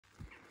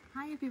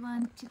Hi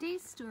everyone,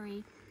 today's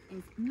story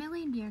is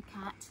Milky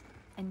Meerkat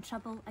in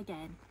Trouble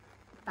Again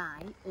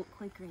by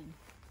Oakley Green.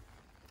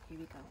 Here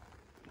we go.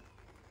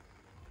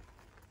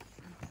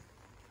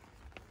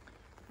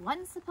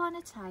 Once upon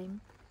a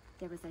time,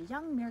 there was a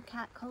young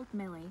meerkat called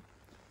Milly,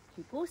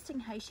 who,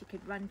 boasting how she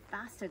could run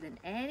faster than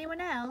anyone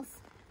else,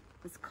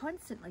 was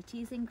constantly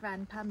teasing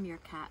Grandpa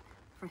Meerkat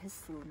for his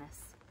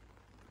slowness.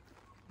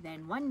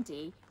 Then one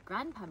day,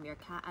 Grandpa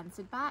Meerkat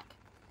answered back,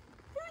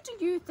 "Who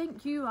do you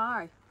think you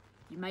are?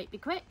 You might be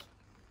quick,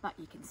 but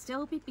you can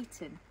still be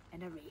beaten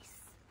in a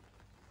race."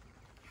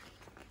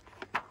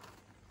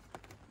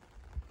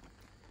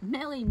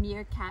 Milky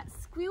Meerkat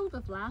squealed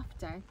with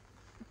laughter.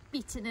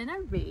 "Beaten in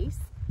a race?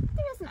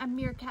 There isn't a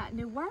meerkat in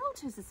the world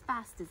who's as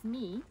fast as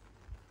me."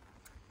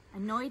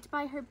 Annoyed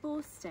by her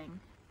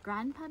boasting,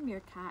 Grandpa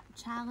Meerkat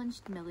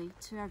challenged Milly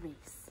to a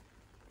race.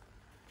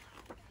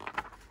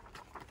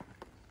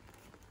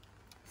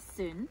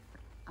 Soon,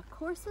 a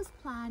course was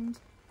planned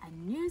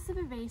and news of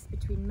a race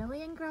between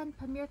Milly and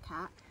Grandpa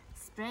Meerkat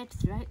spread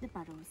throughout the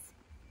burrows.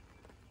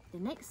 The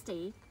next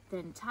day, the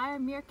entire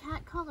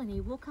meerkat colony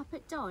woke up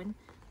at dawn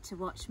to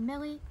watch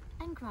Milly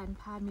and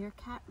Grandpa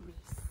Meerkat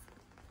race.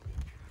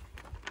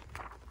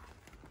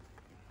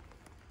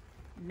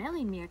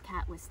 Milky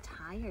Meerkat was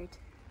tired.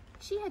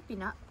 She had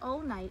been up all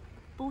night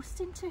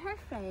boasting to her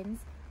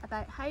friends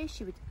about how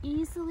she would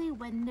easily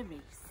win the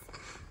race.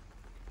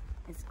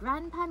 As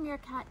Grandpa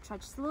Meerkat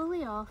trudged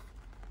slowly off,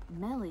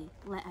 Milly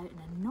let out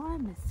an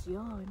enormous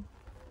yawn.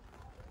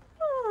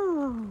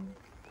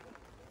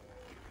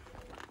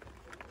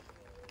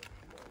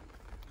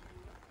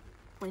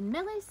 When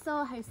Milly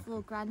saw how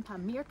slow Grandpa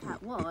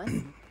Meerkat was,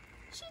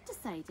 she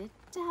decided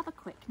to have a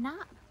quick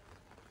nap.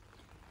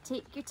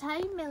 "Take your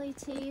time," Milly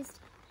teased.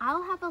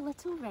 "I'll have a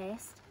little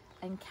rest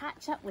and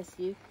catch up with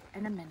you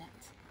in a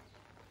minute."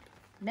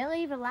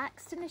 Milly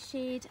relaxed in the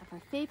shade of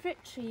her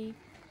favourite tree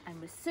and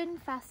was soon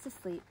fast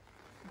asleep,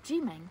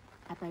 dreaming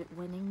about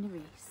winning the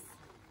race.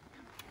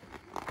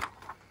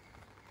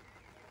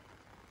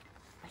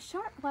 A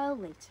short while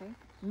later,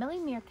 Milky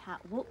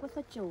Meerkat woke with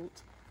a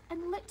jolt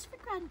and looked for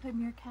Grandpa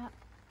Meerkat.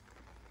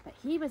 But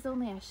he was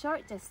only a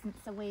short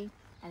distance away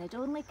and had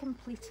only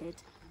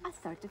completed a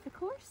third of the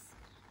course.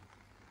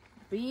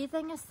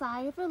 Breathing a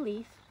sigh of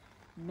relief,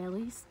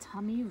 Milly's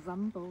tummy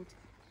rumbled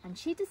and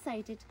she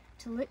decided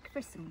to look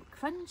for some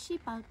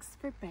crunchy bugs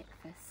for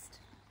breakfast.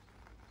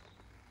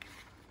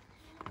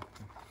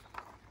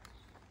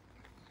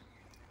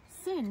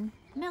 Soon,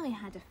 Milly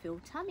had a full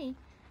tummy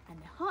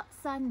and the hot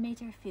sun made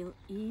her feel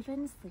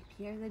even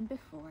sleepier than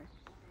before.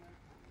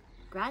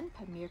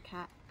 Grandpa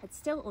Meerkat had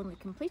still only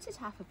completed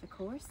half of the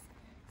course,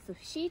 so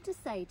she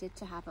decided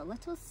to have a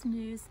little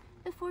snooze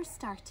before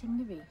starting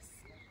the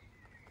race.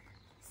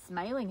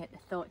 Smiling at the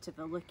thought of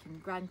the look in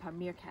Grandpa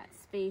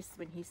Meerkat's face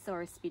when he saw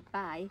her speed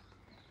by,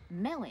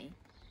 Milly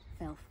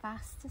fell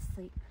fast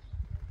asleep.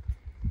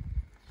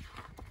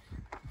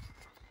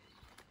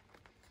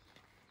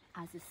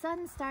 As the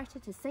sun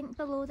started to sink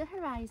below the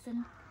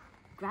horizon,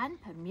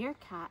 Grandpa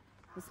Meerkat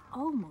was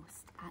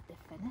almost at the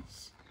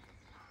finish.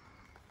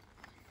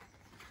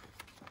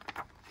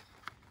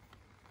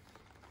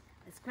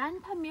 As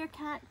Grandpa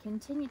Meerkat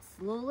continued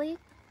slowly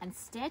and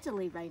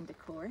steadily round the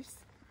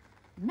course,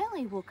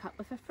 Milly woke up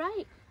with a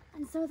fright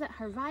and saw that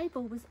her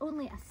rival was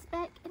only a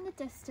speck in the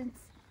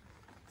distance.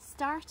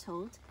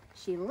 Startled,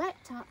 she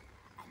leapt up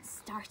and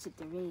started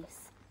the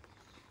race.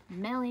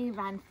 Milly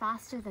ran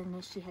faster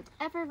than she had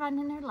ever run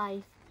in her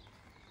life,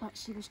 but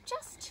she was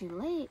just too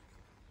late,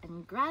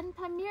 and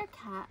Grandpa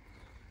Meerkat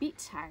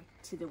beat her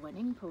to the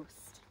winning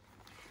post.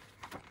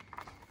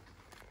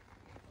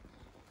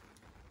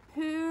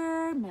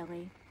 Poor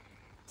Milly.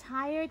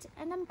 Tired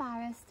and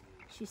embarrassed,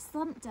 she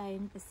slumped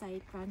down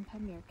beside Grandpa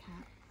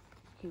Meerkat,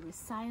 who was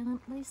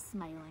silently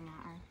smiling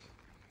at her.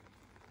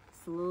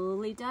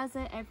 "Slowly does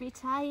it every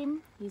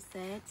time," he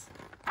said.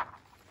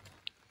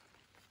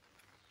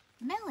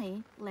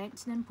 Milly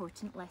learnt an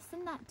important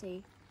lesson that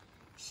day.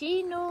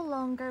 She no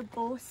longer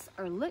boasts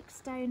or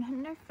looks down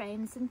on her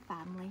friends and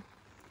family.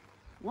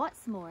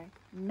 What's more,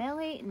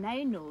 Milly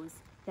now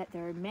knows that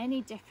there are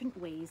many different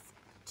ways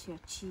to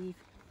achieve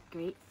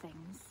great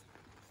things.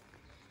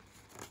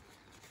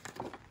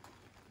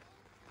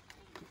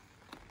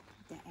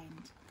 The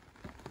end.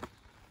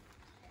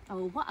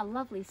 Oh, what a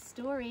lovely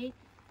story,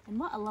 and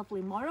what a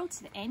lovely moral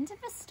to the end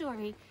of the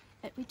story,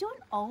 that we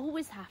don't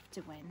always have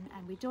to win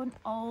and we don't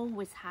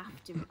always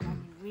have to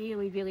run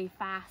really, really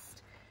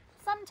fast.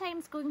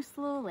 Sometimes going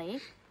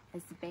slowly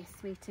is the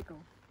best way to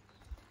go.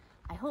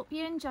 I hope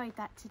you enjoyed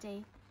that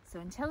today. So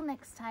until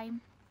next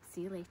time,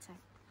 see you later.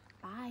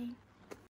 Bye.